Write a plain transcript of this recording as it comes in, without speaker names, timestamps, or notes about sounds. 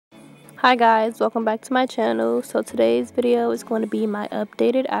Hi guys, welcome back to my channel. So today's video is going to be my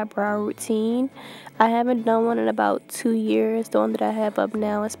updated eyebrow routine. I haven't done one in about 2 years. The one that I have up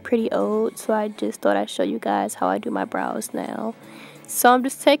now is pretty old, so I just thought I'd show you guys how I do my brows now. So I'm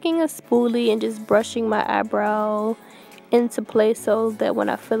just taking a spoolie and just brushing my eyebrow into place so that when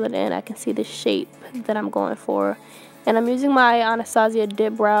I fill it in I can see the shape that I'm going for. And I'm using my Anastasia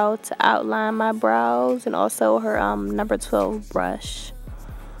dip brow to outline my brows, and also her number 12 brush.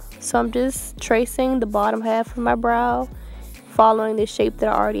 So I'm just tracing the bottom half of my brow, following the shape that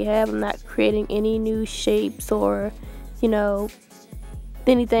I already have. I'm not creating any new shapes or,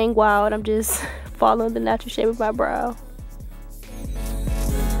 anything wild. I'm just following the natural shape of my brow.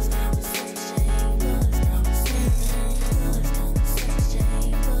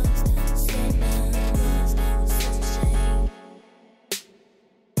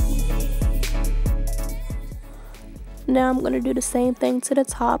 Now I'm going to do the same thing to the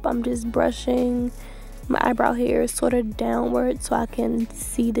top. I'm just brushing my eyebrow hairs sort of downward so I can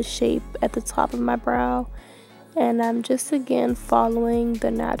see the shape at the top of my brow. And I'm just again following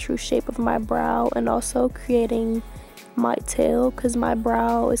the natural shape of my brow and also creating my tail because my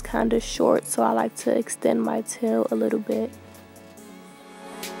brow is kind of short, so I like to extend my tail a little bit.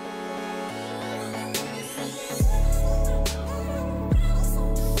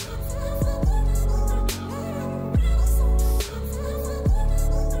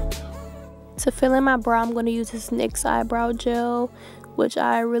 To fill in my brow, I'm going to use this Nyx Eyebrow Gel, which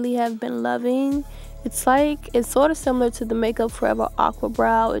I really have been loving. It's sort of similar to the Makeup Forever Aqua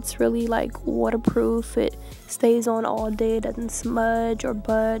Brow. It's really like waterproof. It stays on all day. It doesn't smudge or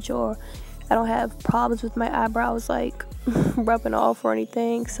budge, or I don't have problems with my eyebrows like rubbing off or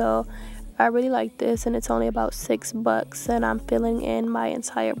anything. So I really like this, and it's only about $6, and I'm filling in my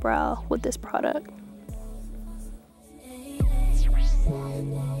entire brow with this product.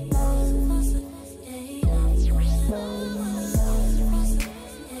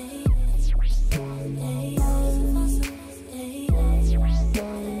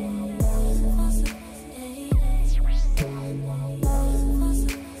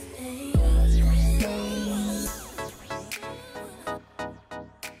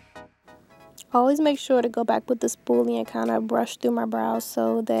 Always make sure to go back with the spoolie and kind of brush through my brows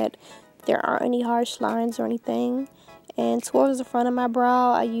so that there aren't any harsh lines or anything. And towards the front of my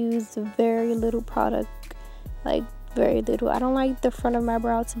brow, I use very little product, like very little. I don't like the front of my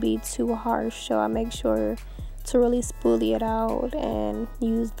brow to be too harsh, so I make sure to really spoolie it out and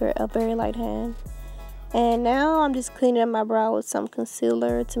use a very light hand. And now I'm just cleaning up my brow with some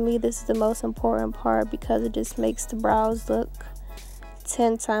concealer. To me, this is the most important part because it just makes the brows look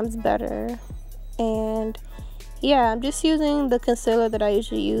 10 times better. And yeah, I'm just using the concealer that I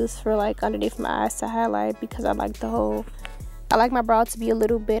usually use for like underneath my eyes to highlight, because I like my brow to be a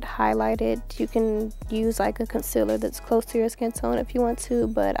little bit highlighted. You can use like a concealer that's close to your skin tone if you want to,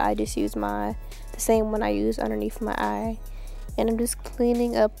 but I just use the same one I use underneath my eye. And I'm just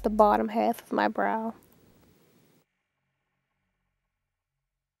cleaning up the bottom half of my brow.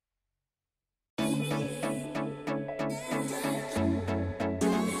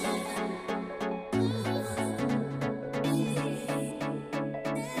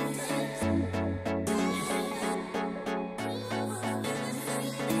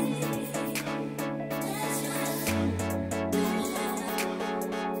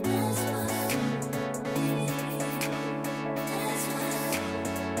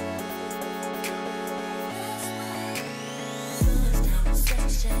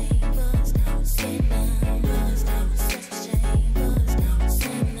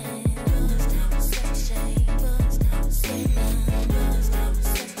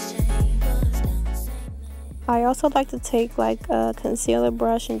 I also like to take like a concealer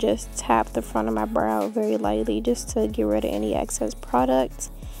brush and just tap the front of my brow very lightly just to get rid of any excess product.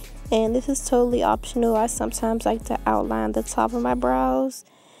 And this is totally optional. I sometimes like to outline the top of my brows.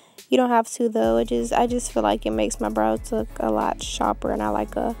 You don't have to though. I just feel like it makes my brows look a lot sharper, and I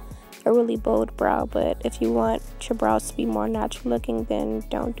like a really bold brow. But if you want your brows to be more natural looking, then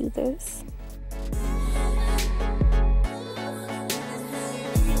don't do this.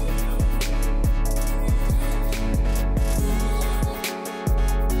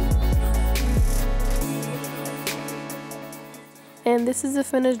 And this is the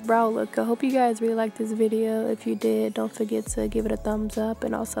finished brow look. I hope you guys really liked this video. If you did, don't forget to give it a thumbs up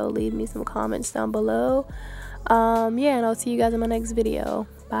and also leave me some comments down below. Yeah, and I'll see you guys in my next video.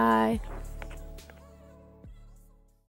 Bye.